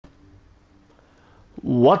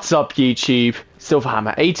What's up, YouTube?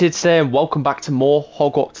 Silverhammer8 today, and welcome back to more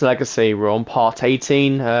Hogwarts Legacy. We're on part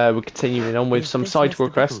 18. We're continuing on with some side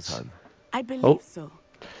quests. I believe so.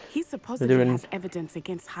 He supposedly doing... has evidence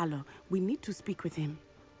against Harlow. We need to speak with him.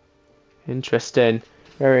 Interesting.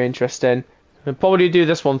 Very interesting. We'll probably do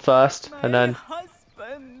this one first, and then...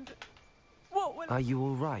 Husband! Are you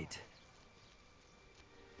all right?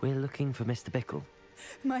 We're looking for Mr. Bickle.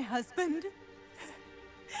 My husband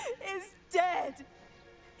is dead.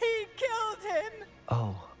 He killed him.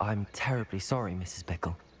 Oh, I'm terribly sorry, Mrs.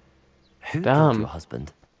 Bickle. Who Damn. killed your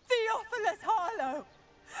husband? Theophilus Harlow.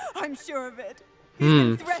 I'm sure of it.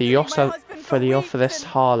 Theophilus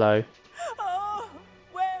Harlow. Oh,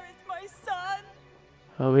 where is my son?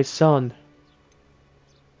 Oh, his son.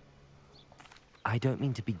 I don't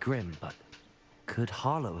mean to be grim, but could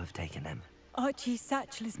Harlow have taken him? Archie's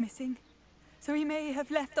satchel is missing, so he may have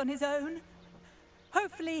left on his own.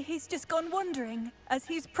 Hopefully he's just gone wandering, as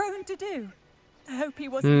he's prone to do. I hope he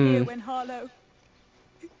wasn't here when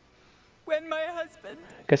my husband...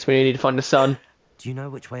 Guess we need to find the son. Do you know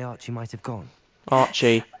which way Archie might have gone?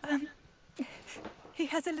 Archie. He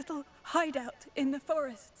has a little hideout in the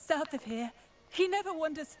forest south of here. He never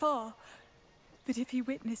wanders far. But if he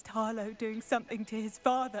witnessed Harlow doing something to his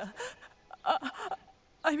father,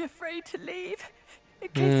 I'm afraid to leave, in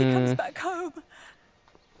case he comes back home.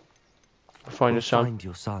 Find your son. Find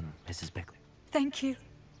your son, Mrs. Bickle. Thank you.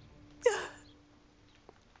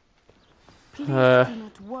 Please do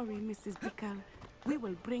not worry, Mrs. Bickle. We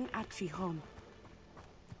will bring Archie home.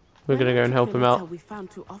 We're gonna go and help him out. We found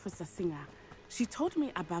to Officer Singer. She told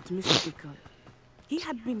me about Mr. Bickle. He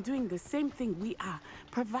had been doing the same thing we are,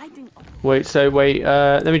 providing... Wait,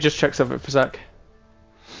 let me just check something for a sec.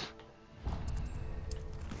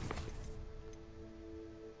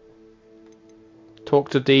 Talk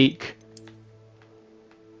to Deke.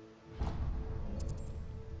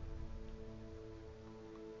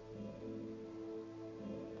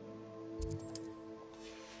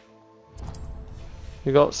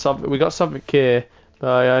 We got something here, but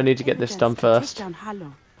I need to get this done first. What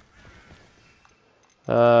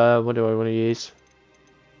do I want to use?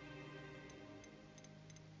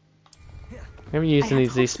 I haven't used any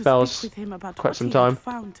of these spells quite some time.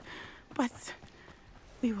 But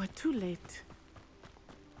we were too late.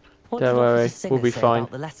 Don't worry, we'll be fine.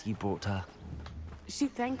 The letter you brought her. She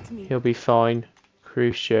thanked me. He'll be fine.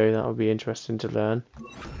 Crucio, that'll be interesting to learn. I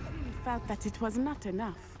really felt that it was not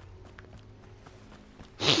enough.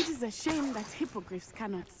 It is a shame that hippogriffs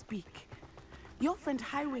cannot speak. Your friend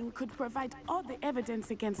Highwing could provide all the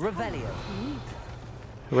evidence against Revelio.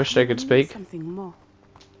 I wish they could speak. Something more.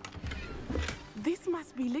 This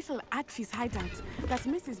must be little Archie's hideout that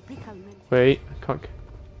Mrs. Bickle mentioned. Wait, I can't.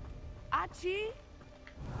 Archie?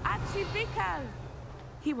 Archie Bickle!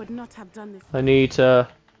 He would not have done this. I need to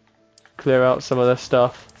clear out some of this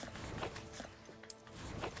stuff.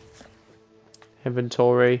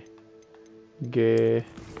 Inventory. Gear.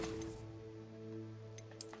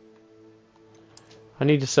 I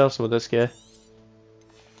need to sell some of this gear.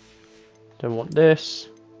 Don't want this.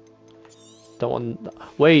 Don't want...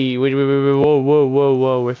 Wait,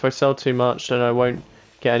 whoa. If I sell too much, then I won't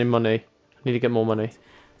get any money. I need to get more money.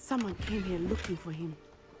 Someone came here looking for him.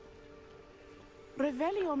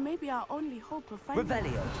 Revelio may be our only hope of finding out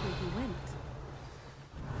where he went.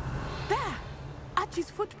 There!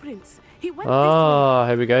 Archie's footprints. He went this way.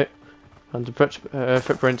 Here we go. Under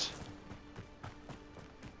footprints.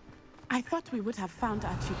 I thought we would have found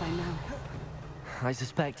Archie by now. I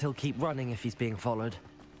suspect he'll keep running if he's being followed.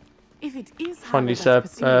 If it is Find these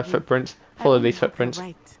footprints. Follow these footprints.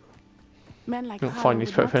 Right. Men like Don't find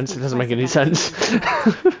these footprints. It doesn't make any surprise sense.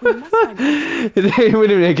 We must find Archie. It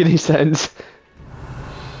wouldn't make any sense.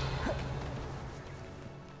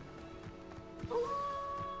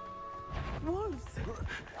 Wolves.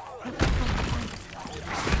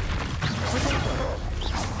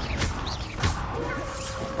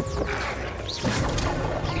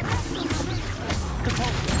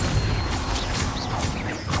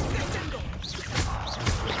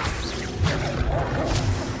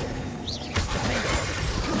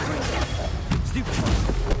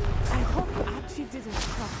 I hope Archie didn't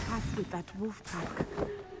cross paths with that wolf pack.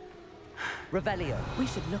 Revelio. We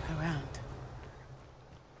should look around.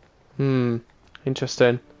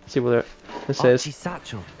 Interesting. Let's see what this Archie's is.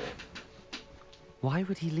 satchel. Why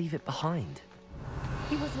would he leave it behind?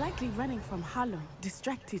 He was likely running from Harlow,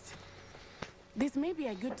 distracted. This may be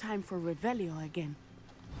a good time for Revelio again.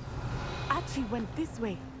 Archie went this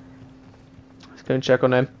way. Let's go and check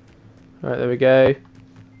on him. Alright, there we go.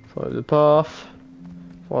 Follow the path.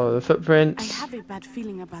 Follow the footprints. I have a bad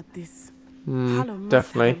feeling about this. Harlow must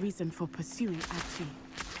definitely. have a reason for pursuing Archie.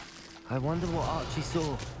 I wonder what Archie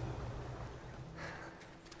saw.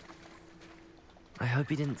 I hope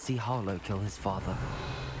he didn't see Harlow kill his father.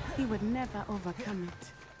 He would never overcome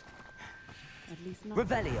it. At least not.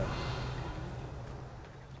 Revelio.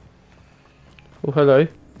 Oh, hello.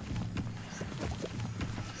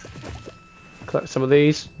 Collect some of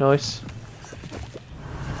these. Nice.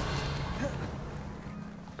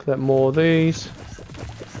 Collect more of these.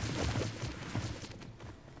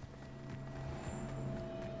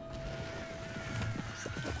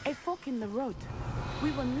 A fork in the road.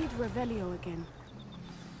 We will need Revelio again.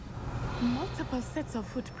 Multiple sets of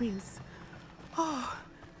footprints. Oh,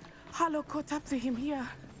 Harlow caught up to him here.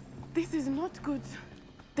 This is not good.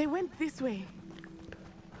 They went this way.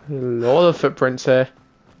 A lot of footprints here.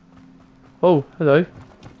 Oh, hello.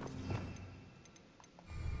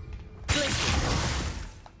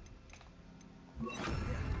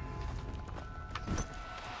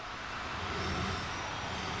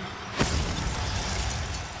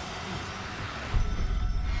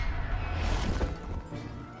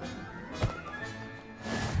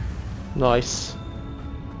 Nice.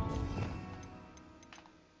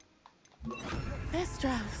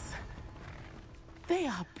 Thestrals. They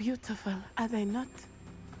are beautiful, are they not?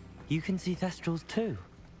 You can see Thestrals too.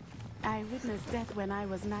 I witnessed death when I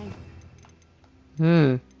was 9.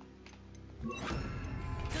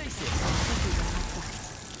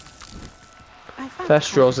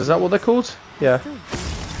 Thestrals, is that what they're called? Yeah. I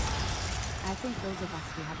think those of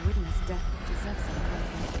us who have witnessed death deserve some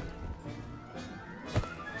credit.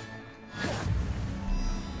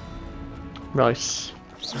 Nice.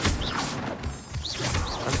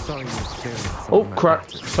 I'm sorry you experienced something Oh, like crap.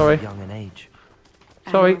 that at Sorry. so young an age.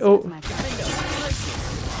 Sorry. I was Oh. with my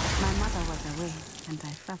parents. My mother was away, and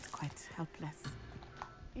I felt quite helpless.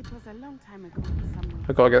 It was a long time ago in some ways,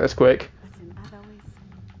 I gotta get this quick. but in other ways,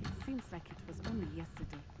 it seems like it was only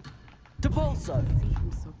yesterday. Debolso! I see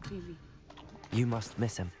him so clearly. You must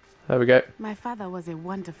miss him. There we go. My father was a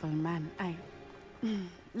wonderful man.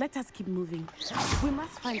 Let us keep moving. We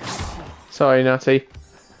must find Archie. Sorry, Natty.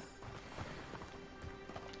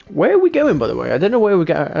 Where are we going, by the way? I don't know where we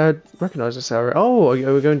get. I recognise this area. Oh,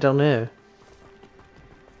 we're going down there.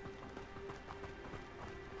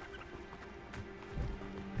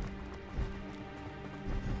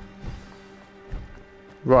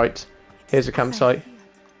 Right. Here's a campsite.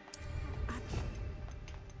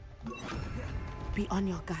 Be on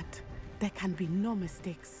your guard. There can be no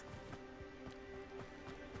mistakes.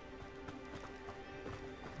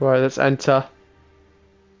 Right, let's enter.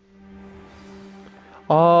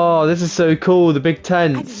 Oh, this is so cool, the big I did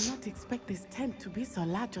tents. not expect this tent to be so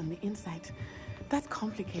large on the inside. That's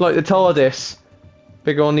complicated. It's like the TARDIS.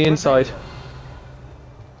 Bigger on the inside.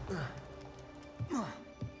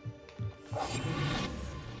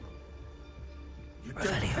 You don't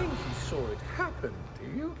think he saw it happen,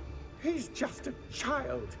 do you? He's just a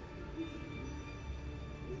child.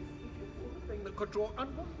 Thing that could draw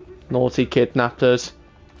unwanted. Naughty kidnappers.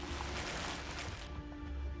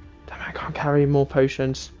 Damn, I can't carry more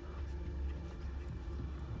potions.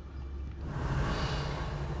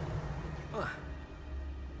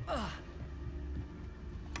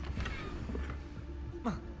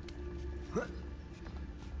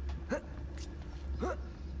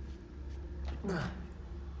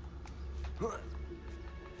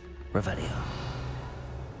 Revelio.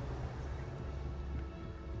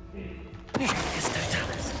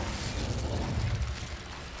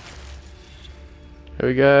 Here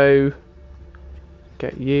we go.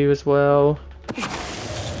 Get you as well.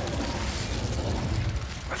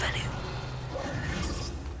 Revelio.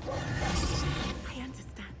 I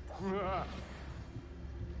understand.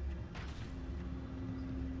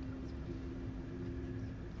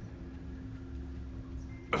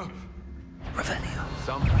 Revelio.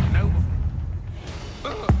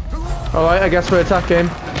 Alright, I guess we're attacking.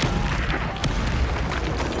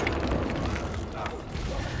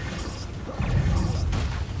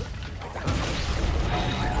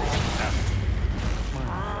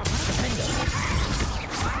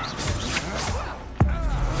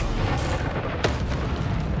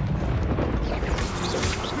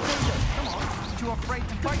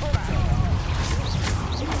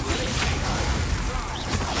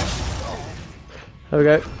 There we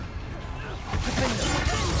go.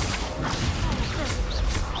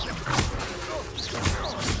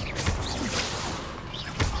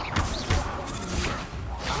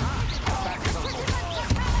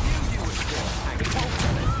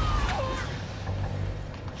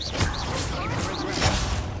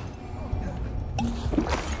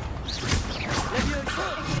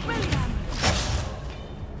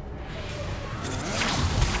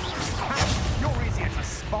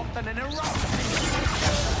 happen in a row.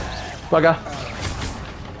 Bugger.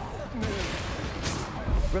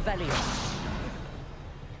 Revelio.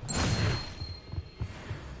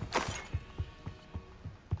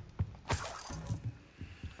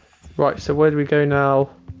 Right, so where do we go now?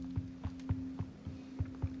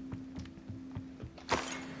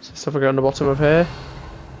 So stuff we go on the bottom of here.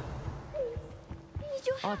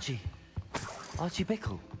 Archie. Archie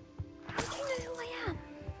Bickle. How do you know who I am?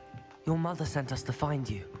 Your mother sent us to find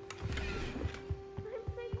you.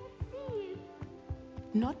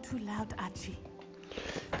 Not too loud, Archie.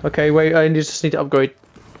 Okay, wait, I just need to upgrade.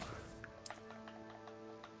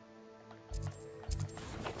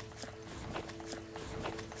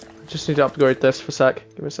 Just need to upgrade this for a sec.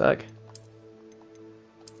 Give me a sec.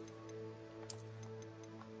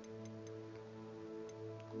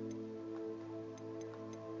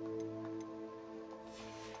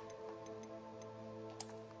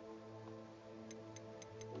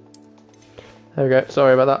 There we go.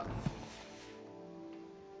 Sorry about that.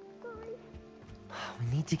 We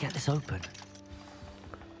need to get this open.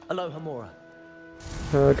 Aloha, Mora.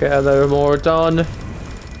 Okay, hello, more done.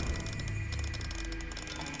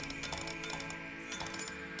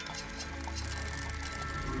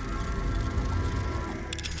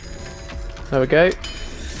 There we go.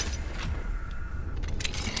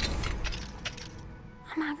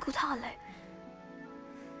 A man called Harlow.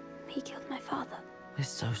 He killed my father. We're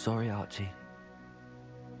so sorry, Archie.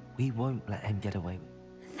 We won't let him get away.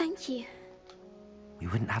 Thank you. We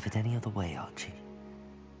wouldn't have it any other way, Archie.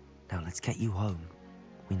 Now let's get you home.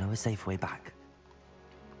 We know a safe way back.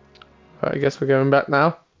 Right, I guess we're going back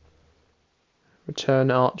now.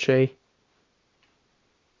 Return Archie.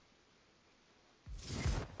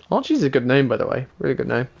 Archie's a good name, by the way. Really good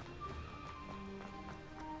name.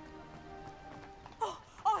 Oh,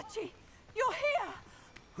 Archie, you're here!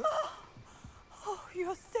 Oh,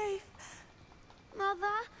 you're safe. Mother?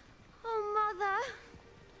 Oh, Mother.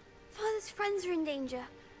 Father's friends are in danger.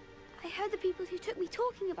 I heard the people who took me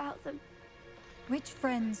talking about them. Which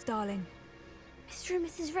friends, darling? Mr. and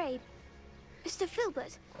Mrs. Rabe. Mr.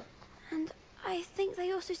 Filbert. And I think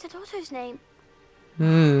they also said Otto's name.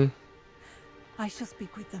 Hmm. I shall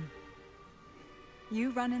speak with them. You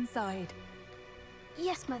run inside.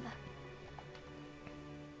 Yes, Mother.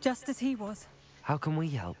 Just as he was. How can we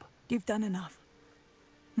help? You've done enough.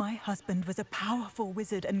 My husband was a powerful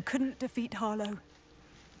wizard and couldn't defeat Harlow.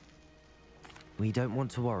 We don't want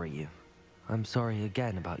to worry you. I'm sorry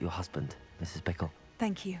again about your husband, Mrs. Bickle.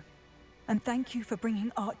 Thank you. And thank you for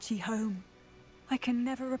bringing Archie home. I can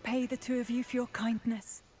never repay the two of you for your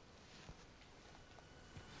kindness.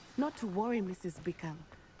 Not to worry, Mrs. Bickle.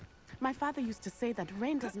 My father used to say that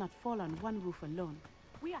rain does not fall on one roof alone.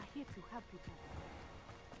 We are here to help each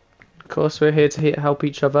other. Of course, we're here to help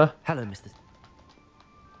each other. Hello, Mr.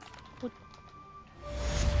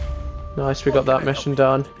 Nice, we got that mission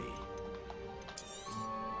done.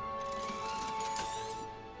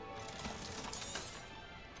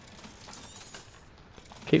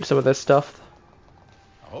 Keep some of this stuff.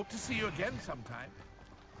 I hope to see you again sometime.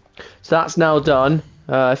 So that's now done.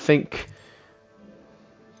 I think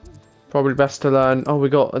probably best to learn. Oh, we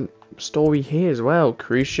got a story here as well.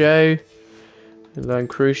 Crucio. Learn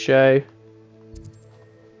Crucio.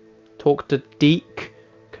 Talk to Deke.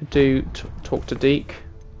 Could do talk to Deke.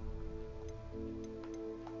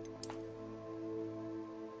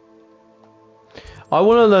 I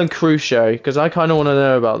want to learn Crucio because I kind of want to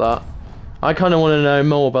know about that. I kind of want to know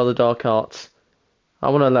more about the dark arts. I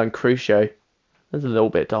want to learn Crucio. There's a little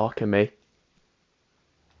bit dark in me.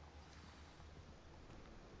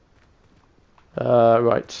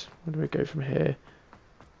 Right. Where do we go from here?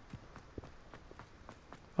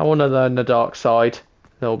 I want to learn the dark side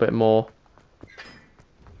a little bit more.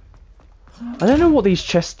 I don't know what these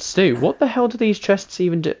chests do. What the hell do these chests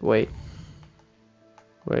even do? Wait.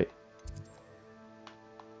 Wait.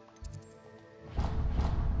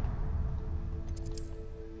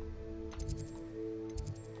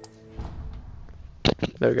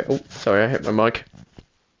 There we go. Oh, sorry, I hit my mic.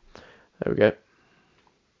 There we go.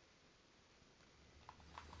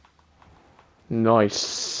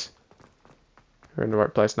 Nice. We're in the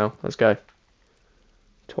right place now. Let's go.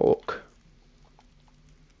 Talk.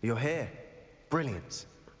 You're here. Brilliant.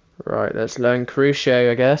 Right, let's learn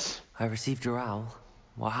Crucio, I guess. I received your owl.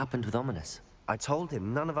 What happened with Ominis? I told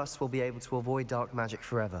him none of us will be able to avoid dark magic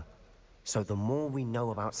forever. So the more we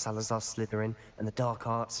know about Salazar Slytherin and the dark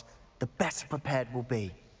arts, the better prepared we'll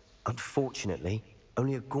be. Unfortunately,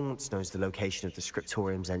 only a Gaunt knows the location of the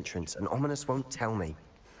Scriptorium's entrance, and Ominis won't tell me.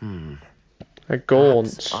 A Gaunt.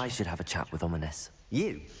 Perhaps I should have a chat with Ominis.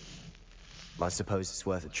 You? I suppose it's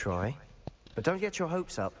worth a try. But don't get your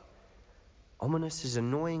hopes up. Ominis is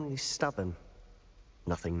annoyingly stubborn.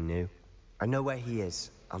 Nothing new. I know where he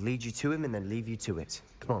is. I'll lead you to him and then leave you to it.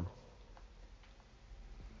 Come on.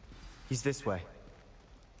 He's this way.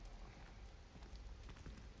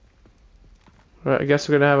 Right, I guess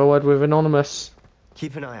we're gonna have a word with Anonymous.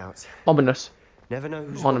 Keep an eye out. Ominous. Never know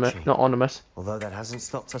who's Anonymous, watching. not Anonymous. Although that hasn't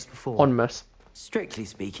stopped us before. Anonymous. Strictly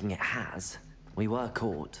speaking, it has. We were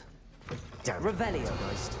caught. Damn. Revelio.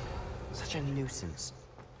 Christ. Such a nuisance.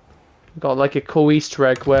 Got like a cool Easter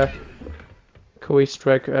egg with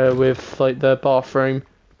like the bathroom,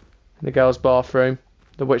 the girls' bathroom,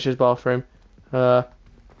 the witch's bathroom. There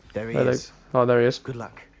he is. Oh, there he is. Good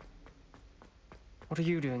luck. What are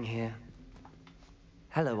you doing here?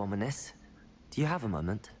 Hello, Ominis. Do you have a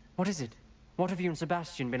moment? What is it? What have you and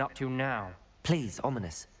Sebastian been up to now? Please,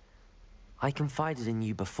 Ominis. I confided in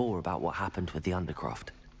you before about what happened with the Undercroft.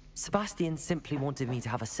 Sebastian simply wanted me to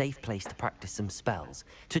have a safe place to practice some spells,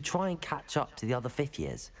 to try and catch up to the other 5th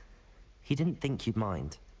years. He didn't think you'd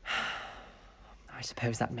mind. I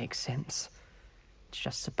suppose that makes sense. It's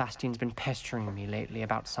just Sebastian's been pestering me lately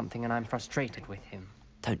about something and I'm frustrated with him.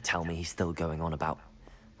 Don't tell me he's still going on about,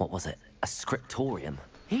 what was it, a scriptorium?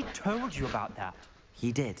 He told you about that?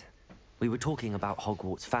 He did. We were talking about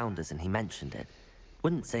Hogwarts founders and he mentioned it.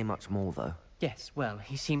 Wouldn't say much more though. Yes, well,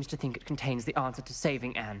 he seems to think it contains the answer to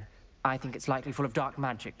saving Anne. I think it's likely full of dark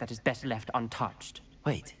magic that is better left untouched.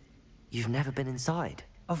 Wait, you've never been inside?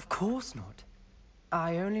 Of course not.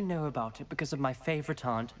 I only know about it because of my favorite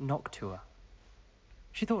aunt, Noctua.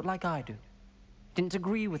 She thought like I do. Didn't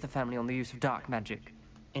agree with the family on the use of dark magic.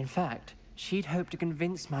 In fact, she'd hoped to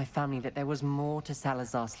convince my family that there was more to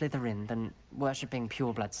Salazar Slytherin than worshipping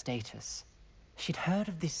pureblood status. She'd heard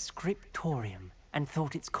of this scriptorium and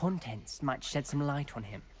thought its contents might shed some light on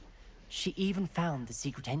him. She even found the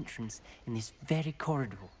secret entrance in this very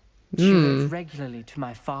corridor. She wrote regularly to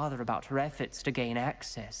my father about her efforts to gain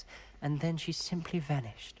access, and then she simply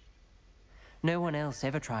vanished. No one else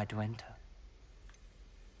ever tried to enter.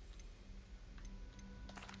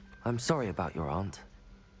 I'm sorry about your aunt.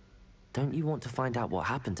 Don't you want to find out what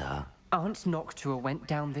happened to her? Aunt Noctua went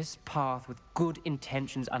down this path with good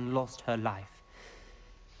intentions and lost her life.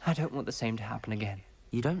 I don't want the same to happen again.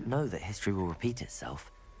 You don't know that history will repeat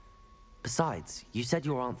itself. Besides, you said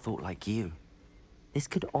your aunt thought like you. This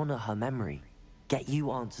could honor her memory, get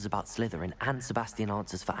you answers about Slytherin and Sebastian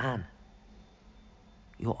answers for Anne.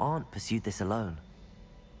 Your aunt pursued this alone.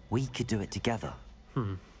 We could do it together.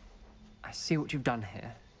 I see what you've done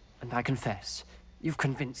here, and I confess, you've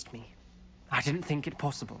convinced me. I didn't think it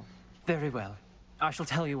possible. Very well. I shall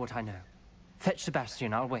tell you what I know. Fetch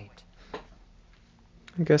Sebastian, I'll wait.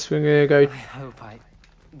 I guess we're gonna go. I hope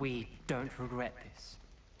we don't regret this.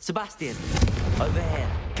 Sebastian! Over here!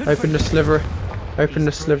 Open the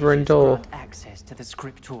Slytherin door. Grant access to the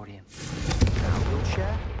scriptorium. Now we'll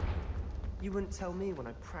share? You wouldn't tell me when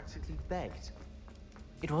I practically begged.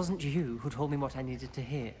 It wasn't you who told me what I needed to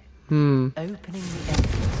hear. Hmm. Opening the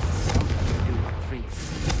entrance has something to do with 3.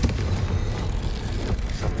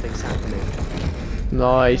 Something's happening.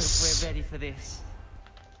 Nice. We're ready for this.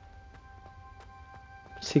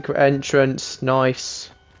 Secret entrance. Nice.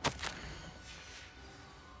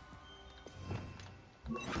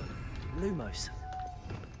 Lumos.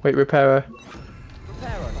 Wait, repairer.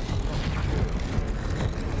 Repairer.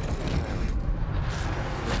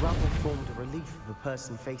 The rubble formed a relief of a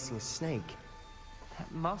person facing a snake.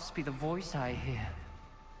 That must be the voice I hear.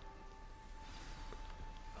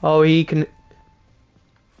 Oh, he can.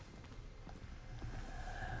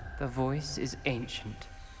 The voice is ancient,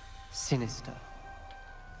 sinister.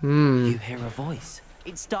 You hear a voice.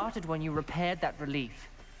 It started when you repaired that relief.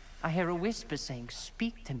 I hear a whisper saying,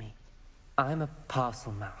 "Speak to me." I'm a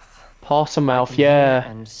parcel mouth. Parcel mouth, I can hear yeah.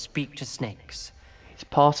 and speak to snakes. It's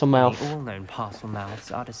parcel mouth. The all-known parcel mouths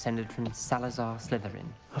are descended from Salazar Slytherin.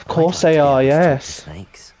 Of course they are, yes.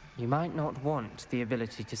 Snakes. You might not want the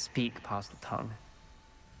ability to speak past the tongue.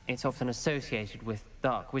 It's often associated with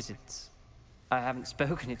dark wizards. I haven't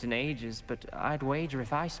spoken it in ages, but I'd wager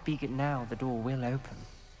if I speak it now, the door will open.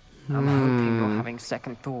 I'm hoping you're having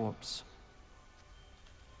second thoughts.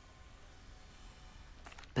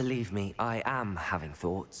 Believe me, I am having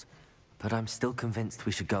thoughts, but I'm still convinced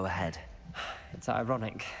we should go ahead. It's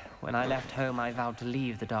ironic. When I left home, I vowed to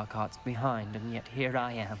leave the dark arts behind, and yet here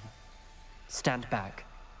I am. Stand back.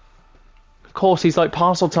 Of course, he's like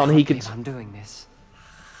Parselton. He could. I'm doing this.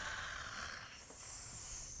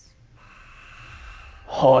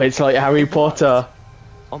 Oh, it's like Harry Potter.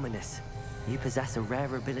 Ominis, you possess a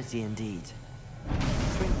rare ability indeed.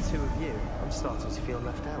 Between the two of you, I'm starting to feel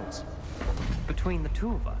left out. Between the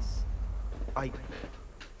two of us?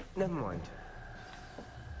 Never mind.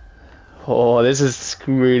 Oh, this is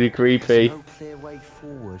really creepy. There's no clear way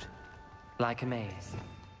forward. Like a maze.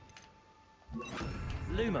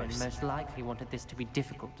 Lumos most likely wanted this to be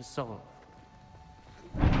difficult to solve.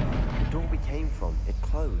 The door we came from, it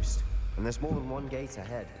closed. And there's more than one gate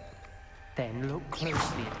ahead. Then look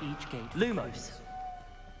closely at each gate. Lumos.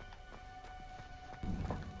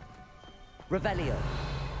 Revelio.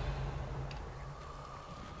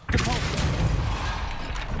 The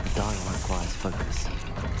dial requires focus.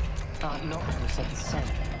 Aunt Noctua said the same.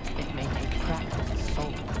 It may take practice to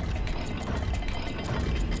solve it.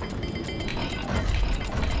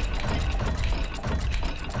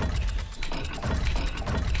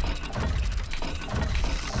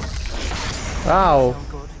 Wow. Sound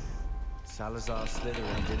good? Salazar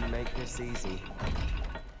Slytherin didn't make this easy.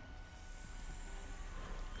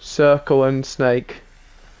 Circle and snake.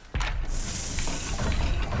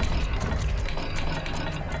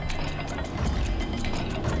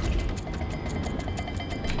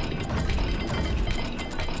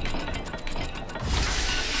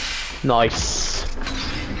 Nice.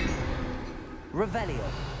 Revelio.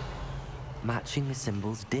 Matching the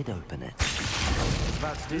symbols did open it.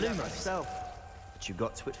 About to do that myself, but you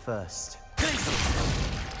got to it first.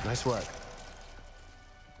 Nice work.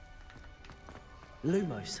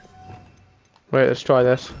 Lumos. Wait, let's try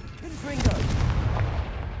this.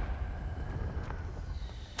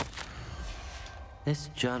 This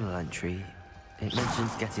journal entry, it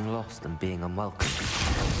mentions getting lost and being unwelcome.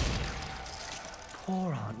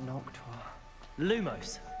 Poor Aunt Noctua.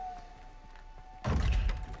 Lumos.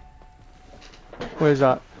 Where's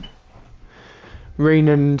that?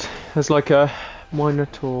 Rain, there's like a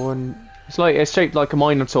minotaur, and it's shaped like a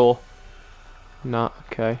minotaur. Nah,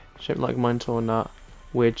 okay. Shaped like a minotaur and that.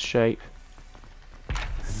 Weird shape.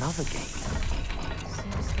 Another gate.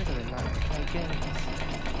 Seems Slytherin like to play games.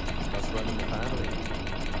 That's running the family.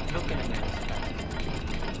 Look at him.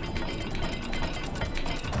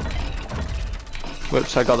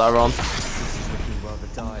 Whoops, I got that wrong. This is looking rather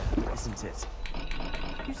dire, isn't it?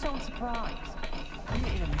 You sound surprised. You're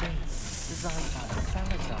in a maze designed by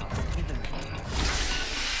Salazar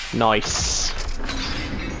Slytherin. Nice.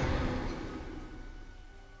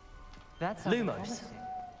 That's Lumos.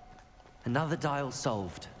 Another dial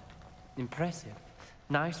solved. Impressive.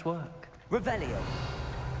 Nice work. Revelio.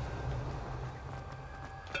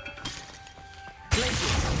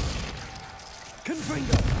 Glacius.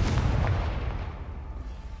 Confringo.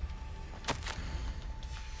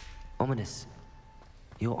 Ominis.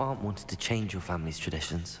 Your aunt wanted to change your family's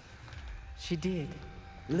traditions. She did.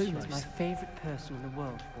 She was my favorite person in the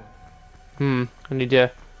world for it. I need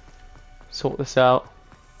to sort this out.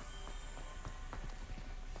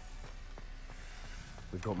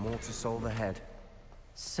 We've got more to solve ahead.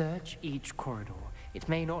 Search each corridor. It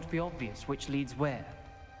may not be obvious which leads where.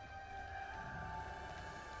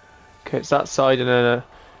 Okay, it's that side and then a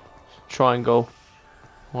triangle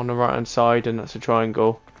on the right hand side, and that's a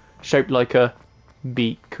triangle shaped like a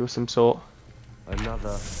beak or some sort.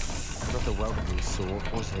 Another welcoming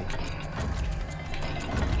sword, was he?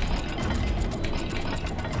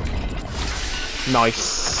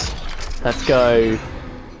 Nice. Let's go.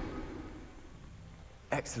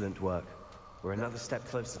 Excellent work. We're another step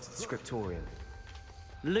closer to the scriptorium.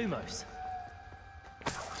 Lumos.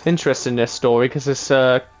 It's interesting, this story, because it's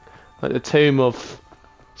like the tomb of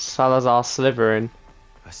Salazar Slytherin.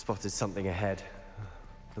 I spotted something ahead.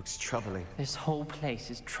 Looks troubling. This whole place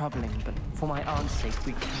is troubling, but for my aunt's sake,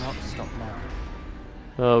 we cannot stop now.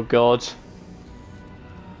 Oh god.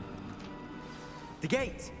 The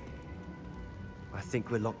gate! I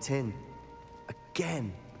think we're locked in.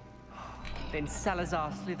 Again. Then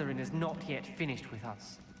Salazar Slytherin is not yet finished with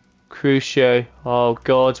us. Crucio. Oh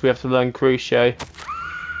god, we have to learn Crucio.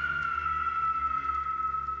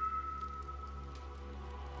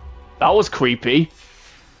 That was creepy.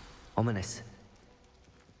 Ominis.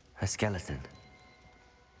 Her skeleton.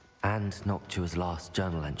 And Noctua's last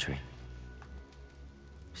journal entry.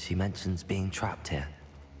 She mentions being trapped here,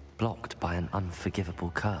 blocked by an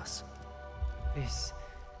unforgivable curse. This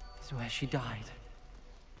is where she died.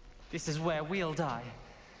 This is where we'll die.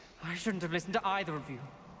 I shouldn't have listened to either of you.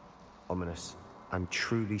 Ominis, I'm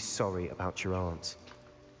truly sorry about your aunt.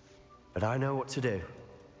 But I know what to do.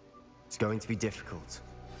 It's going to be difficult.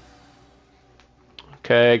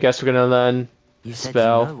 Okay, I guess we're gonna learn You said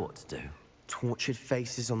spell. you know what to do. Tortured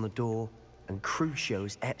faces on the door, and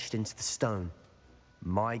Crucios etched into the stone.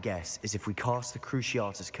 My guess is if we cast the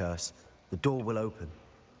Cruciatus curse, the door will open.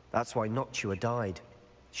 That's why Noctua died.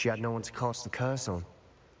 She had no one to cast the curse on.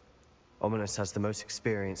 Ominis has the most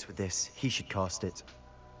experience with this. He should cast it.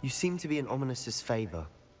 You seem to be in Ominis's favor.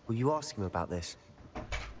 Will you ask him about this?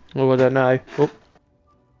 Oh, I don't know. Oh.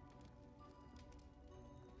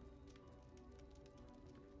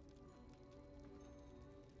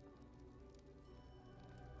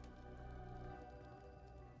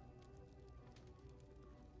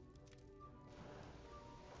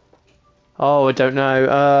 Oh, I don't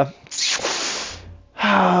know.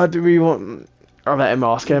 How do we want... I'll let him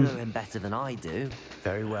ask You him. know him better than I do.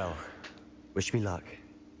 Very well. Wish me luck.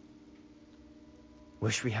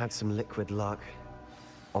 Wish we had some liquid luck.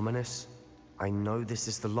 Ominis, I know this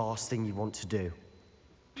is the last thing you want to do.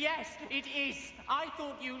 Yes, it is. I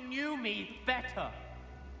thought you knew me better.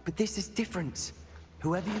 But this is different.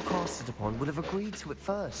 Whoever you cast it upon would have agreed to it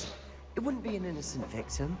first. It wouldn't be an innocent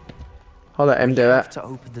victim. I'll let him do You have it. to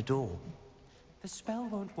open the door. The spell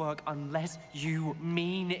won't work unless you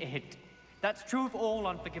mean it. That's true of all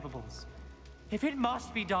unforgivables. If it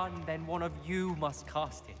must be done, then one of you must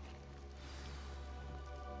cast it.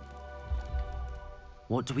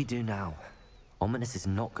 What do we do now? Ominis is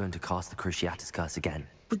not going to cast the Cruciatus curse again.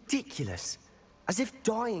 Ridiculous. As if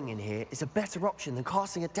dying in here is a better option than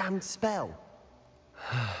casting a damned spell.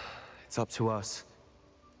 It's up to us.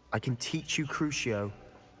 I can teach you Crucio,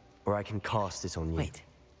 or I can cast it on you. Wait,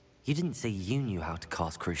 you didn't say you knew how to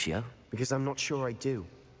cast Crucio? Because I'm not sure I do.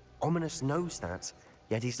 Ominis knows that,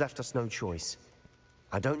 yet he's left us no choice.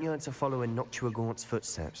 I don't yearn to follow in Noctua Gaunt's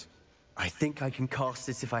footsteps. I think I can cast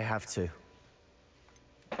it if I have to.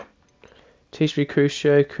 Teach me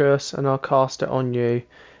Crucio curse and I'll cast it on you.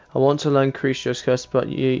 I want to learn Crucio's curse, but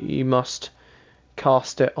you must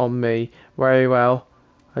cast it on me. Very well.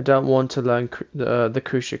 I don't want to learn the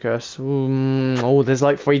Crucio curse. Oh, there's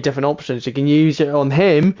like 3 different options. You can use it on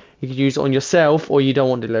him, you can use it on yourself, or you don't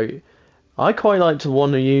want to learn it. I quite like to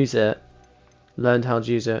want to use it. Learn how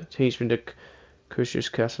to use it. Teach me the Crucio's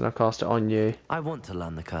curse and I'll cast it on you. I want to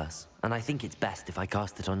learn the curse, and I think it's best if I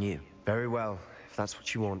cast it on you. Very well, if that's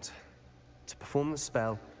what you want. To perform the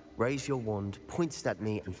spell, raise your wand, point it at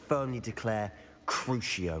me, and firmly declare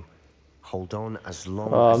Crucio. Hold on as long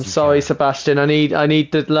as I'm you sorry, can. Sebastian. I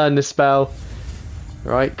need to learn the spell.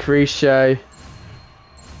 Right, Crucio.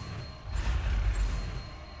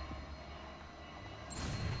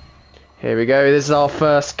 Here we go. This is our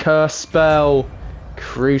first curse spell,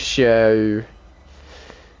 Crucio.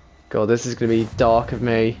 God, this is gonna be dark of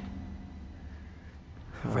me.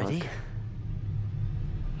 Ready?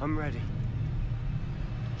 I'm ready.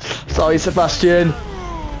 Sorry, Sebastian.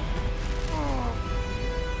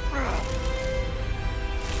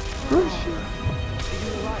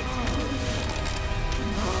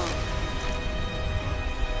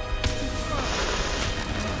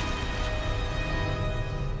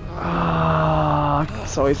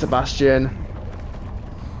 Sorry, Sebastian.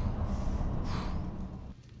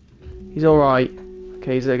 He's alright.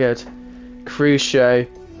 Okay, he's good. Crucio.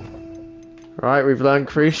 Right, we've learned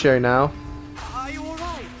Crucio now. Are you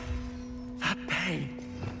alright? That pain.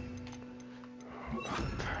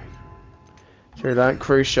 So we learned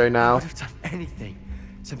Crucio I now. would have done anything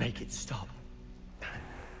to make it stop.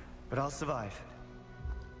 But I'll survive.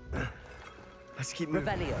 Let's keep moving.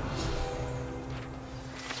 Revelio.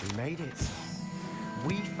 We made it.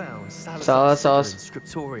 We found Salazar Salazar's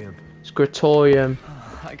Scriptorium. Scriptorium.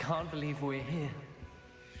 I can't believe we're here.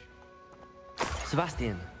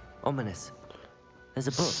 Sebastian, Ominis. There's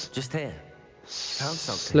a book just here. Found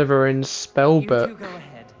something. Slytherin's spell You two book. go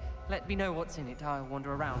ahead. Let me know what's in it. I'll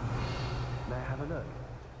wander around. May I have a look?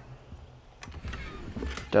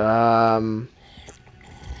 Damn.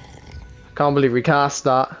 I can't believe we cast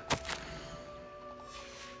that.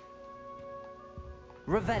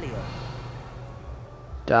 Revelio.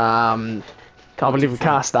 Damn. Can't believe we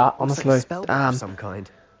cast that, Looks like honestly. a spell book Damn. of some kind.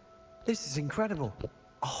 This is incredible.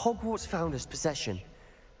 A Hogwarts founder's possession.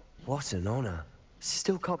 What an honor.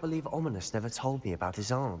 Still can't believe Ominis never told me about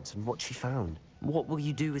his aunt and what she found. What will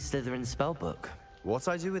you do with Slytherin's spellbook? What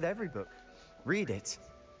I do with every book. Read it.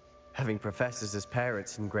 Having professors as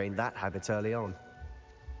parents ingrained that habit early on.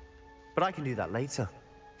 But I can do that later.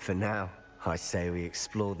 For now, I say we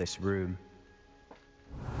explore this room.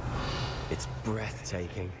 It's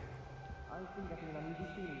breathtaking.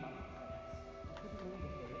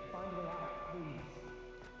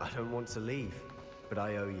 I don't want to leave, but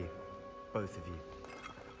I owe you. Both of you.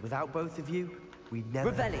 Without both of you, we'd never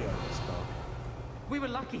have Revelio. this far. We were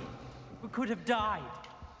lucky. We could have died.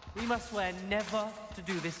 We must swear never to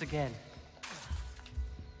do this again.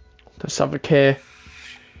 There's something here.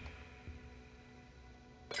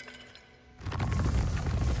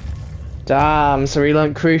 Damn, so we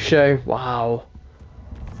learned Crucio. Wow.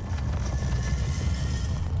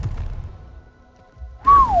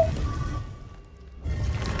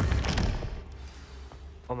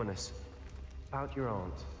 Ominis, about your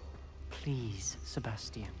aunt. Please,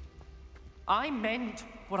 Sebastian. I meant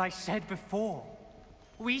what I said before.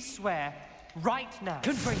 We swear, right now,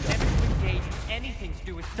 never to engage in anything to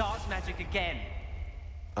do with dark magic again.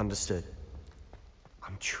 Understood.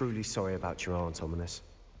 I'm truly sorry about your aunt, Ominis.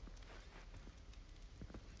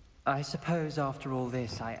 I suppose after all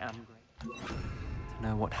this, I am grateful to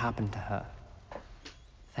know what happened to her.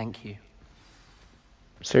 Thank you.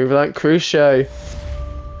 So for that Crucio.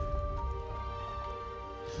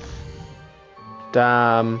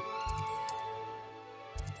 Damn.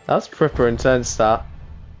 That's proper intense, that.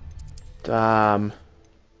 Damn.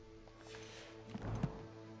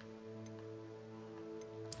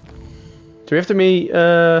 Do we have to meet,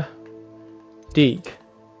 Deke?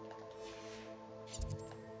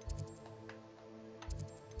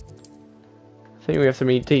 I think we have to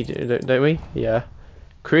meet Deke, don't we? Yeah.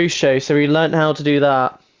 Crucio, so we learnt how to do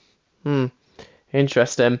that.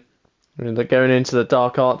 Interesting. We're going into the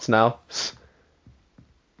dark arts now.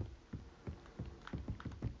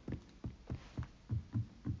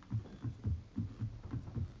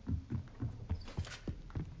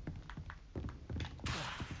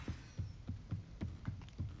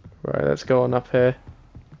 Right, let's go on up here.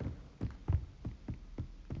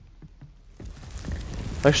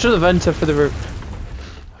 I should have entered for the room.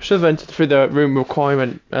 I should have entered through the room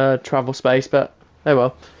requirement travel space, but oh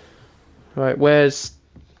well. Right, where's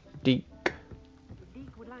Deke?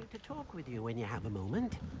 Deke would like to talk with you when you have a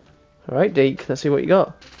moment. Alright, Deke, let's see what you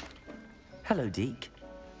got. Hello, Deke.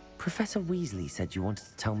 Professor Weasley said you wanted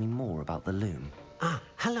to tell me more about the loom. Ah,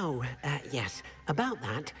 hello. Yes, about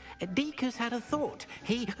that. Deke has had a thought.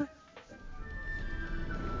 He...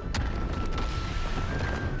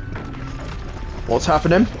 What's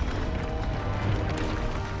happening?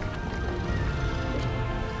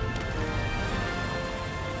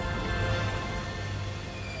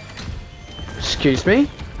 Excuse me?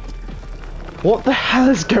 What the hell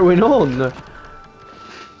is going on?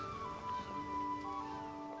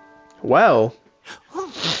 Well.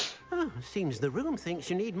 Seems the room thinks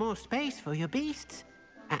you need more space for your beasts.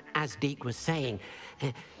 As Deke was saying,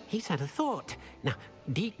 he's had a thought. Now,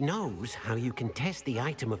 Deke knows how you can test the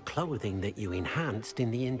item of clothing that you enhanced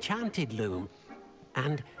in the enchanted loom.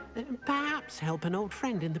 And perhaps help an old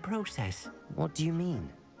friend in the process. What do you mean?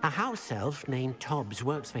 A house elf named Tobbs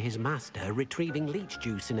works for his master, retrieving leech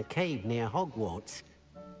juice in a cave near Hogwarts.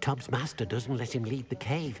 Tobbs' master doesn't let him leave the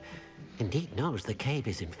cave, and Deke knows the cave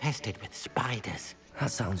is infested with spiders. That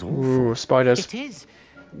sounds awful. Ooh, spiders. It is.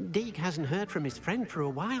 Deke hasn't heard from his friend for a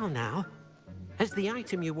while now. As the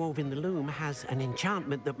item you wove in the loom has an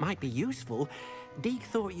enchantment that might be useful, Deke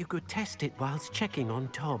thought you could test it whilst checking on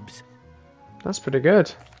Tobbs. That's pretty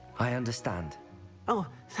good. I understand. Oh,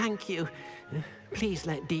 thank you. Please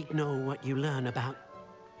let Deke know what you learn about.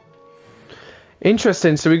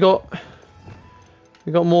 Interesting. So we got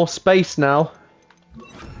more space now.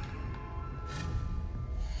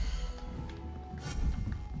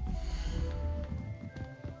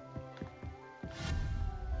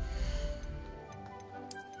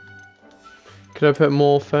 Could I put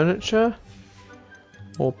more furniture?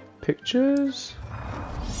 More pictures?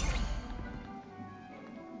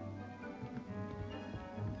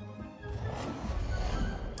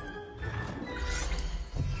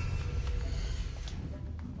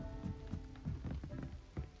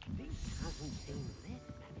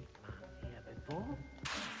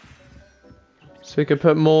 So we could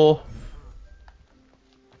put more.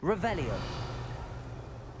 Revelio.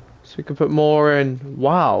 So we could put more in.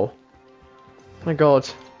 Wow. My God.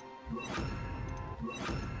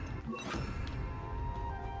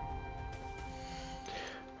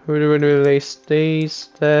 Who do we release these?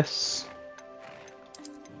 This.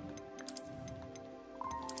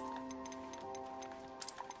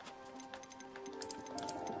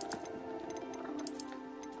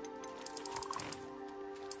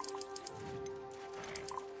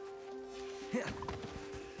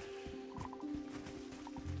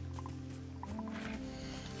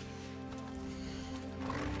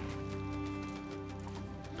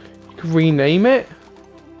 Rename it?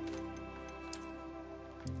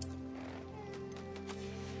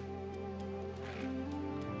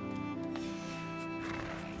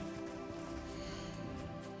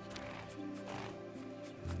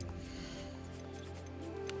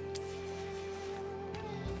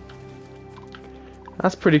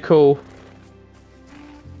 That's pretty cool.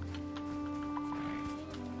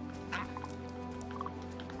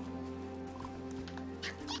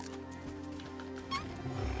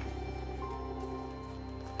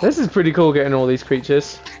 This is pretty cool getting all these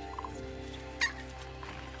creatures.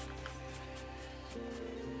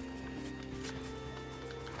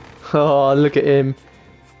 Oh, look at him.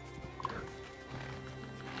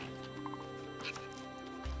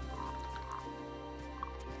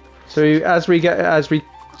 So as we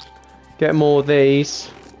get more of these,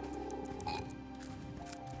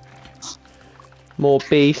 more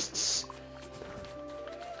beasts.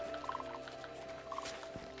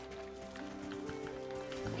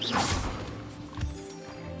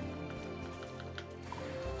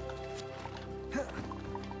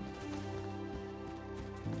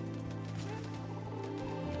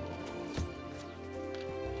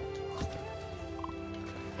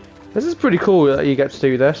 This is pretty cool that you get to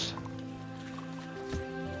do this.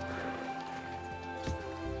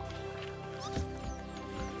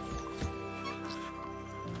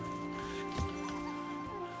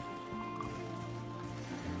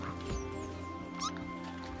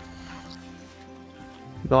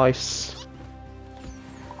 Nice.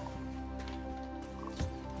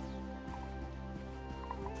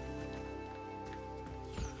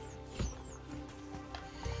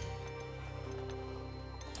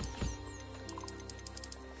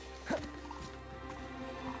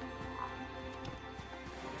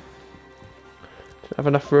 Have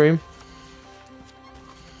enough room.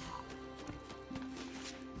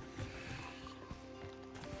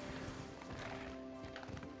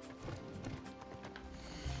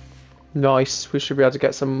 Nice, we should be able to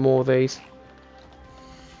get some more of these.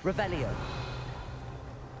 Revelio.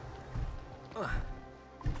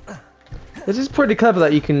 This is pretty clever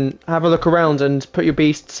that you can have a look around and put your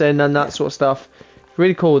beasts in and that sort of stuff.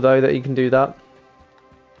 Really cool though that you can do that.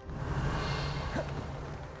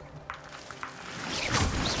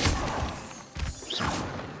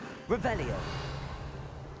 Revelio.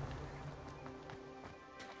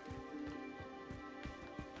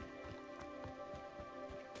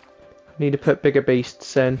 Need to put bigger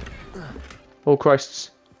beasts in. Oh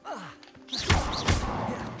Christ.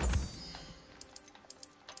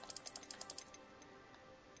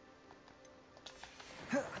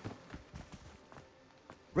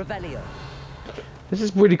 Revelio. This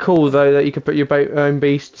is really cool though that you can put your own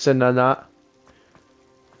beasts in and that.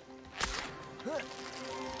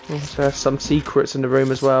 Also, there's some secrets in the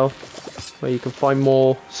room as well, where you can find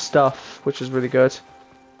more stuff, which is really good.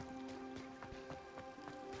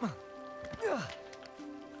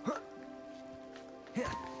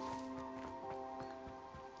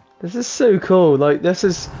 This is so cool. Like this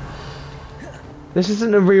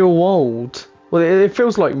isn't a real world. Well, it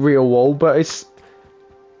feels like real world, but it's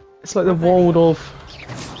like the world of.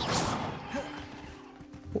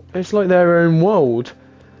 It's like their own world.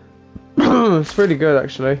 It's really good,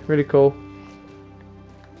 actually. Really cool.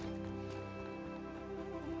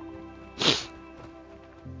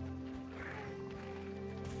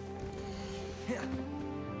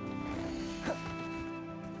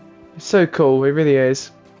 It's so cool. It really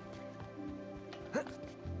is.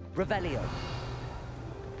 Revelio.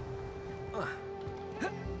 I'll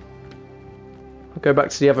go back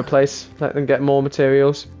to the other place. Let them get more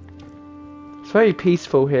materials. It's very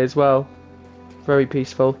peaceful here as well. Very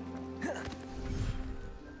peaceful.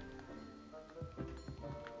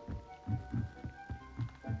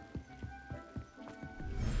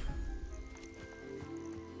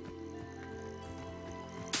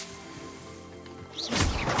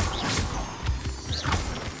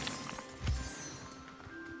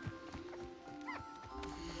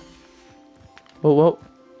 Oh, whoa.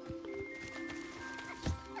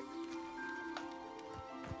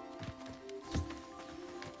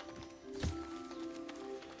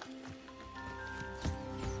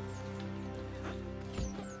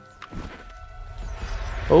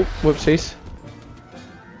 Oh, whoopsies.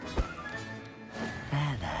 There.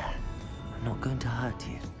 I'm not going to hurt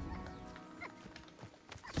you.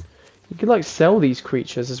 You could like sell these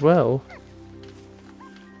creatures as well.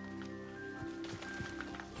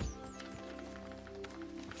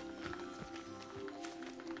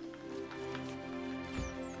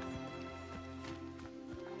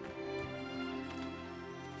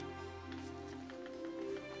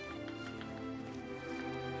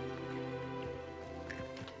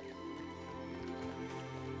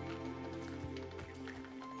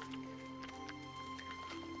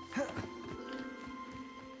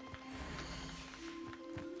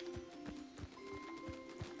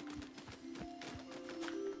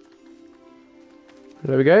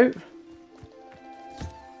 There we go.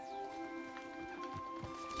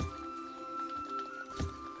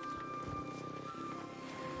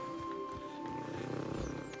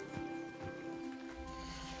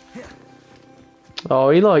 Oh,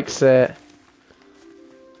 he likes it.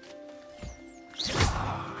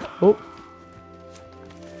 Oh.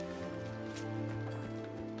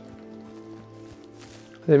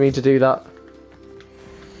 I didn't mean to do that.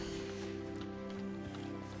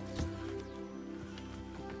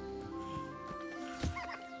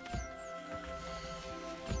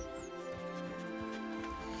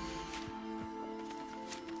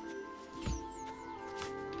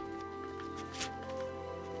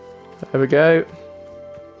 There we go.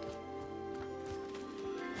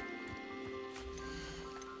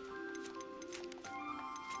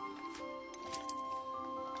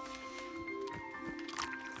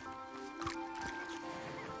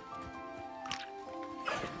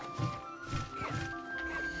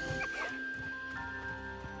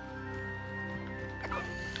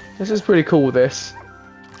 This is pretty cool, this.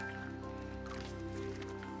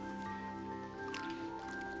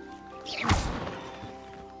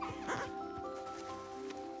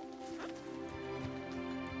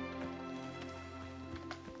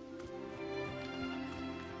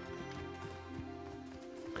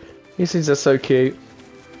 These things are so cute.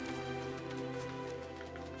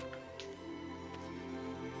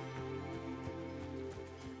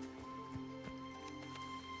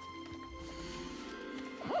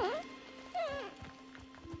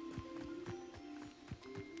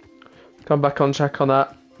 Come back on, check on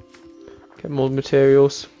that. Get more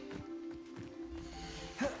materials.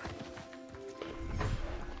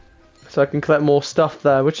 So I can collect more stuff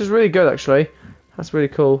there, which is really good actually. That's really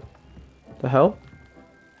cool. The hell?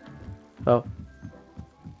 Oh.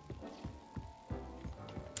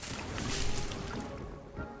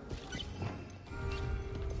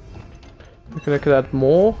 I could add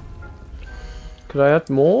more. Could I add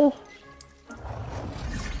more?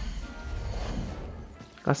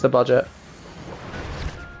 That's the budget.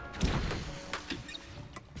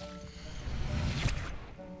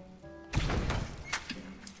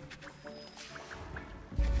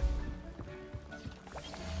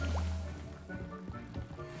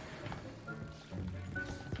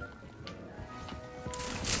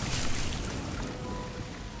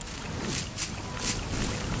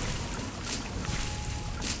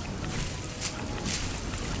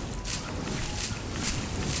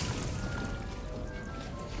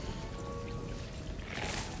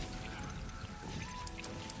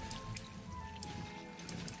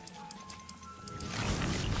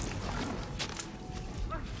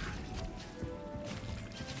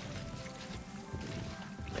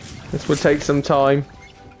 This will take some time.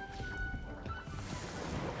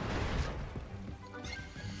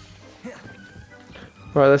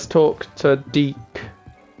 Right, let's talk to Deke.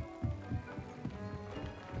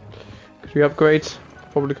 Could we upgrade?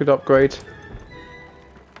 Probably could upgrade.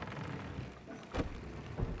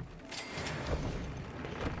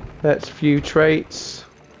 Let's view traits.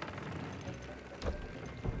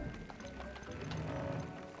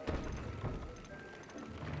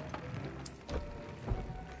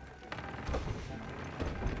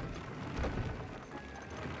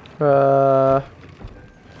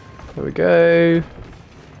 There we go.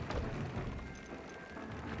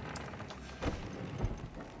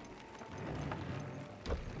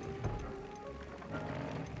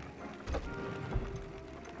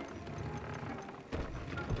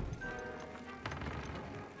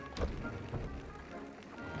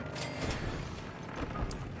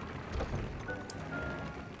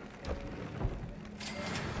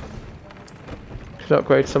 Should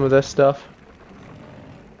upgrade some of this stuff.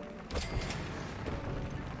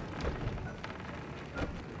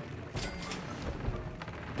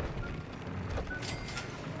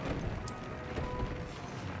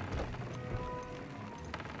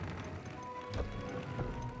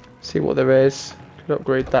 See what there is. Could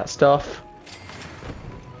upgrade that stuff.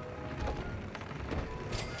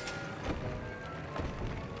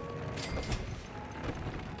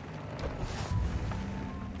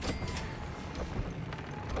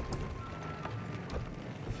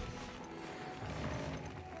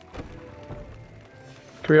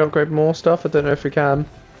 Can we upgrade more stuff? I don't know if we can.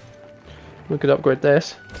 We could upgrade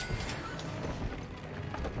this.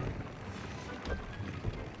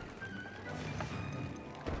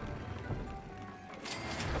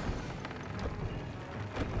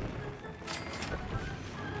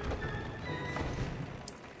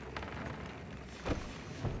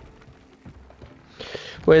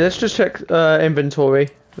 Wait, let's just check inventory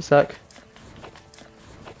a sec.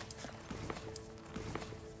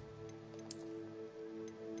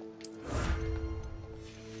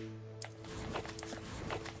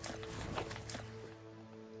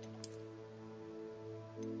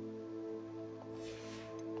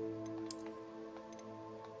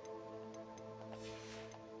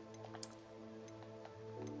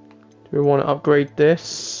 Do we want to upgrade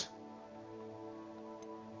this?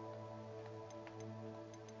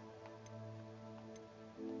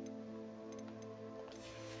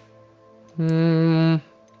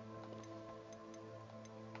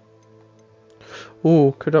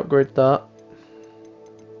 Ooh, could upgrade that.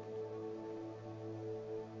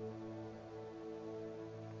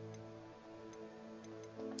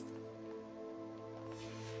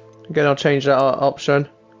 Again, I'll change that option.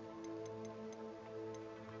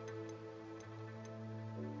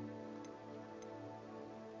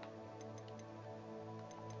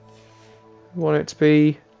 I want it to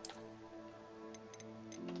be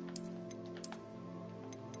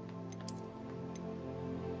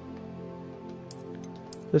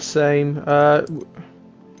the same. Oh,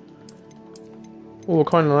 I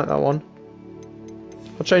kind of like that one.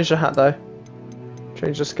 I'll change the hat though.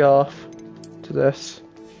 Change the scarf to this.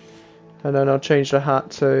 And then I'll change the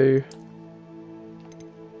hat to...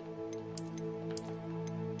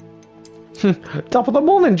 top of the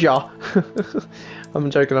morning, jar!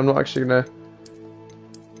 I'm joking, I'm not actually gonna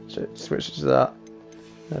switch it to that.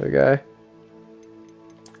 There we go.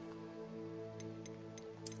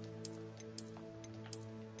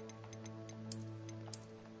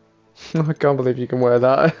 I can't believe you can wear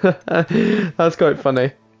that. That's quite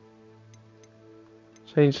funny.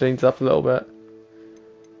 Change things up a little bit.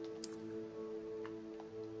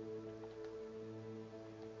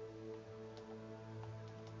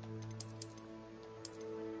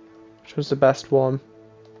 Which was the best one?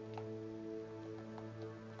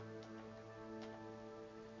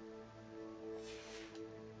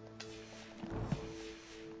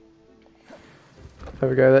 There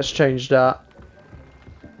we go, let's change that.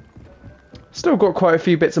 Still got quite a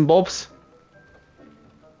few bits and bobs.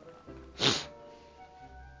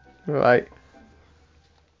 Right.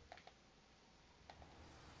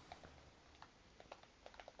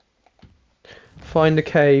 Find the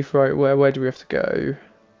cave, right, where do we have to go?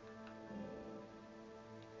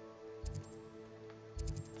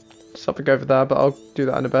 Something over there, but I'll do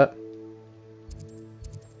that in a bit.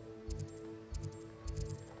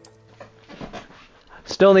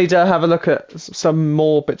 Still need to have a look at some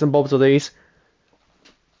more bits and bobs of these.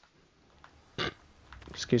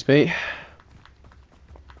 Excuse me.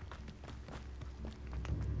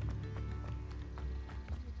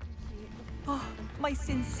 Oh, my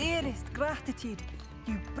sincerest gratitude,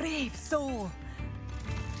 you brave soul.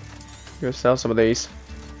 I'm gonna sell some of these.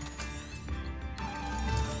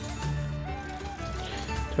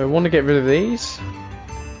 Do I want to get rid of these?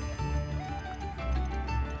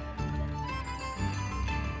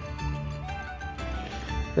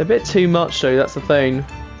 They're a bit too much though, that's the thing.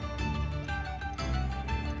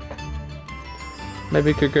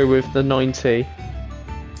 Maybe we could go with the 90.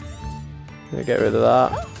 Gonna get rid of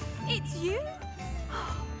that. Oh, it's you?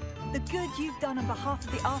 The good you've done on behalf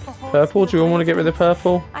of the Arthur Hall. Purple, do you want to get rid of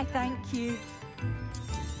purple? I thank you.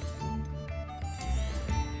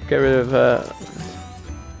 Get rid of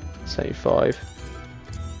 75.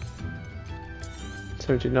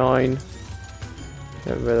 79.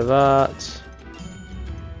 Get rid of that.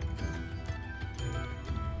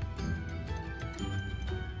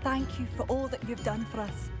 Thank you for all that you've done for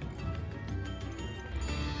us.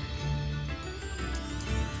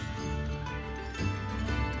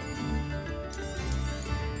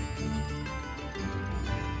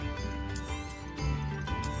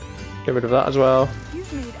 Get rid of that as well.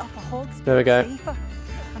 You've made Upper Hogsmeade There we go. safer,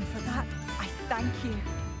 and for that, I thank you.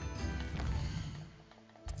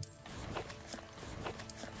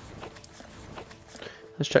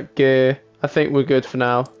 Let's check gear. I think we're good for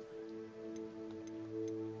now.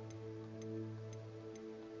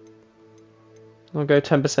 I'll go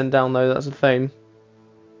 10% down though, that's the thing.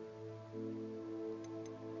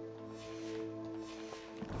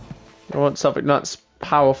 I want something that's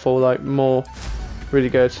powerful, like more really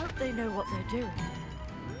good. Hope they know what they're doing.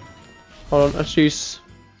 Hold on, let's use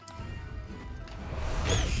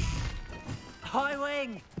High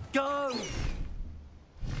wing, go!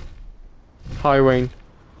 High Wing.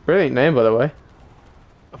 Brilliant name, by the way.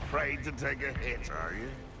 Afraid to take a hit, are you?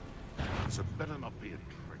 So better not be a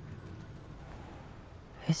trick.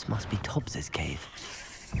 This must be Tobbs's cave.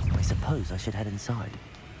 I suppose I should head inside.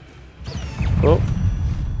 Oh.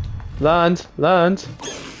 Land, land.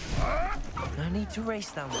 No need to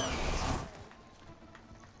race that one.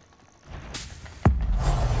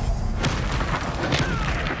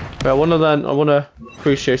 Right, I want to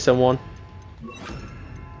Crucio someone.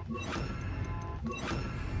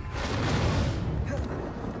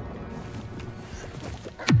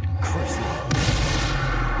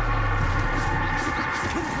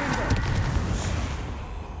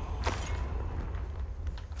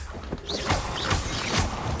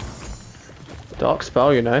 Dark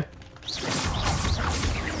spell, you know.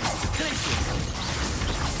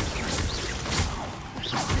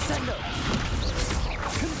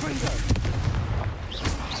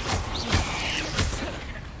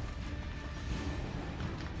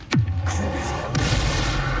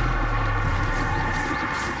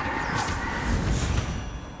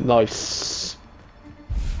 Nice.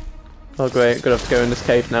 Oh great, gonna have to go in this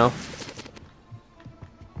cave now.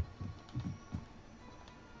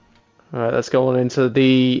 Alright, let's go on into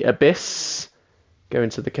the abyss. Go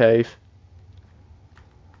into the cave.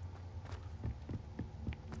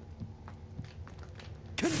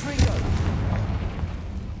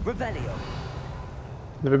 Revelio.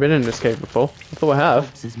 Never been in this cave before. I thought I have.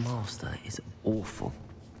 Hobbs' master is awful.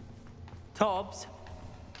 Tobbs?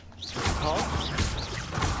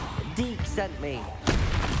 Hobbs? Deep sent me.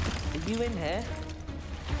 Are you in here?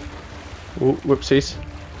 Ooh, whoopsies.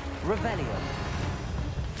 Revelio.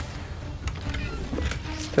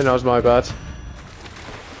 I think that was my bad.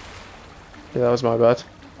 Yeah, that was my bad.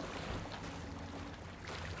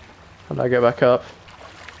 How do I get back up?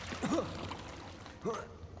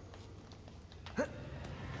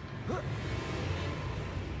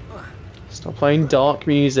 Stop playing dark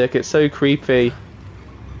music, it's so creepy.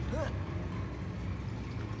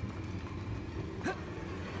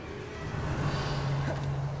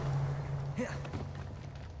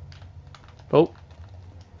 Oh.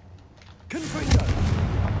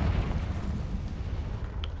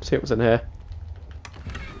 See what's in here.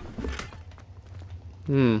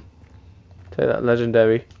 Take that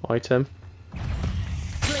legendary item.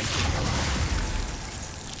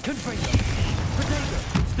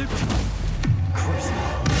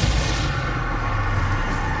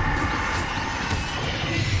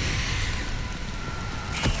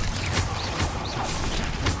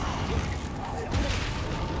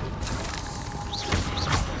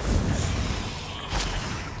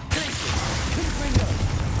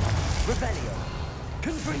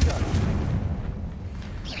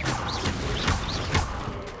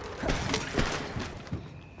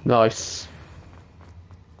 Nice.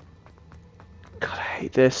 God, I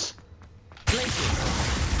hate this.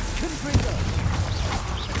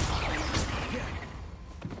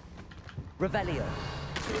 Revelio.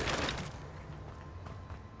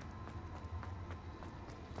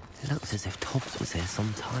 It looks as if Tobbs was here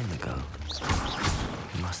some time ago.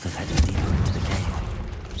 He must have headed deeper into the cave.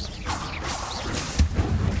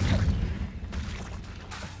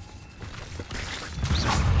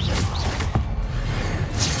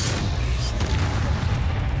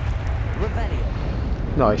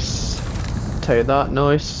 Nice. Take that,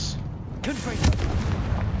 nice.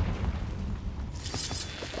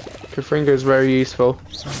 Confringo is very useful.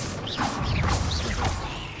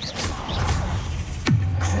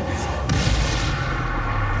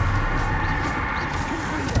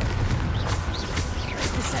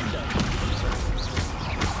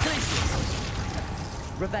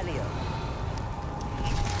 Revelio.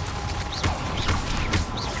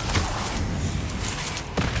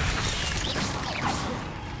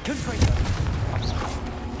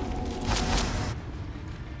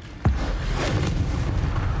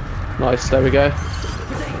 Nice, there we go.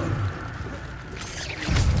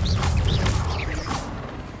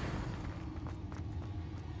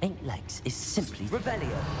 Eight legs is simply Revelio.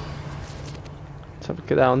 Let's have a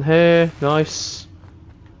get down here. Nice.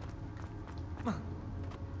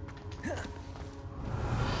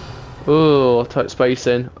 Oh, tight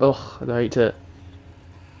spacing. Ugh, I hate it.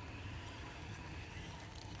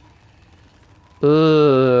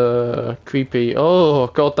 Ugh, creepy. Oh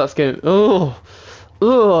god, that's getting. Oh,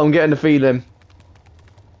 I'm getting the feeling.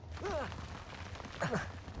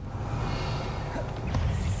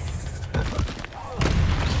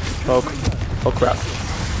 Oh crap.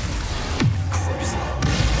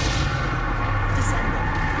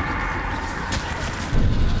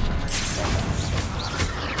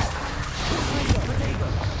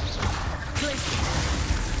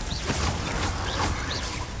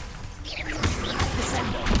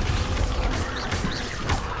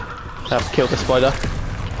 I have to kill the spider.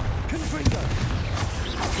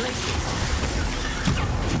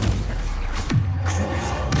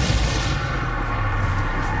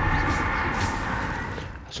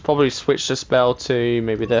 I should probably switch the spell to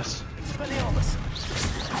maybe this.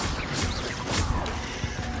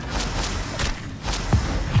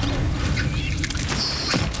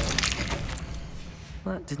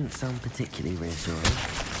 That didn't sound particularly reassuring.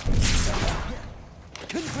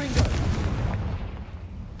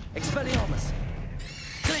 Expelliarmus!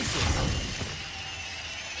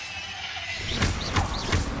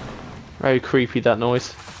 Very creepy, that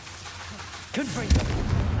noise.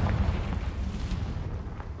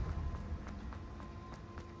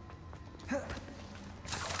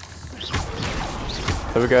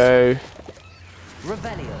 There we go.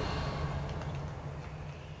 Revelio.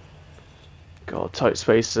 God, tight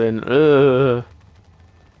spacing. Ugh.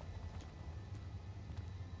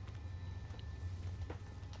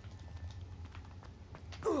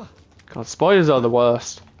 God, spiders are the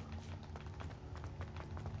worst.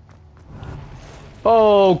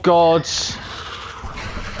 Oh God!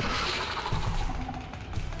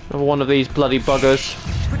 Another one of these bloody buggers.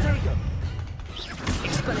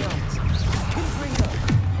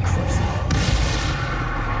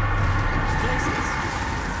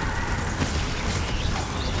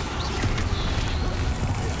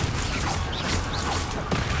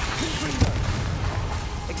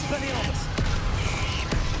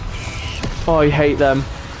 Oh, I hate them.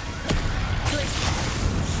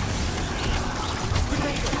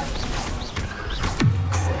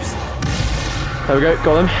 There we go,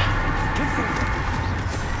 got them.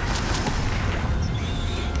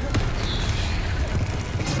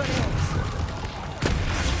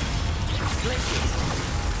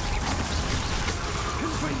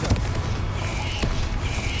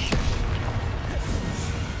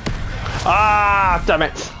 Ah, damn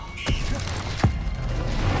it.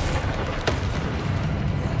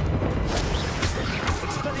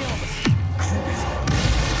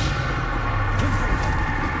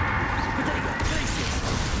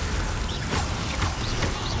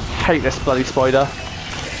 Hate this bloody spider.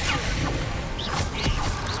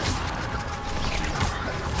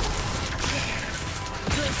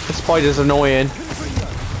 The spider's annoying.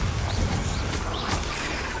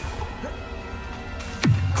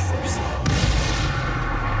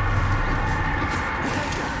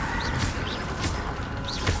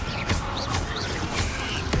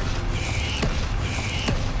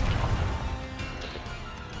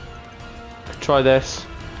 Try this.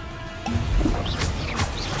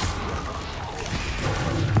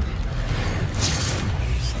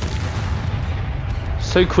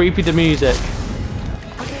 So creepy, the music.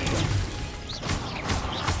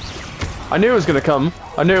 I knew it was gonna come.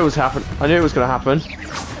 I knew it was happen. I knew it was gonna happen.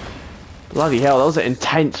 Bloody hell, that was an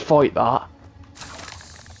intense fight, that.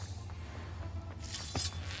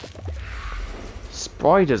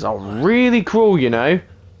 Spiders are really cruel, you know.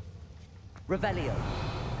 Revelio.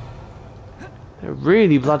 They're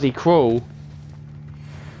really bloody cruel.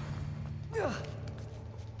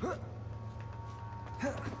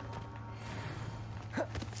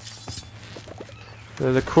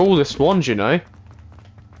 They're the cruelest ones, you know.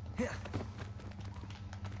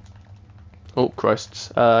 Oh,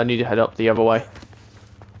 Christ. I need to head up the other way.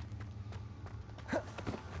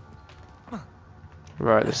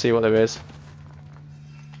 Right, let's see what there is.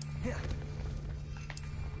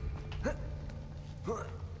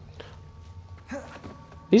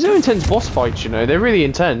 These are intense boss fights, you know. They're really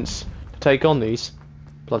intense to take on these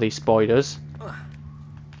bloody spiders.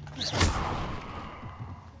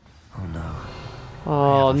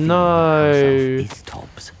 Oh no! It's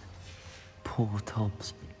Tobbs. Poor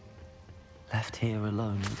Tobbs. Left here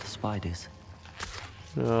alone with the spiders.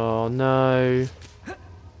 Oh no.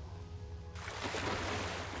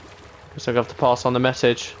 Guess I have to pass on the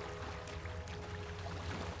message.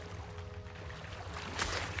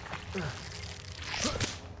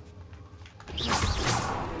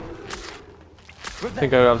 I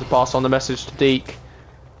think I have to pass on the message to Deke.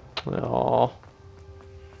 Oh.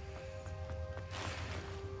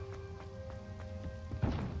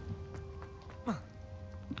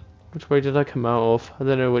 Which way did I come out of? I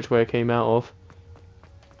don't know which way I came out of.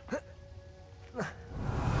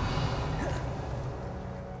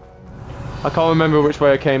 I can't remember which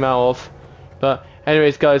way I came out of. But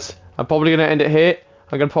anyways guys, I'm probably going to end it here.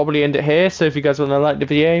 I'm going to probably end it here. So if you guys want to like the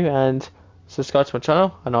video and subscribe to my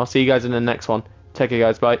channel. And I'll see you guys in the next one. Take care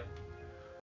guys, bye.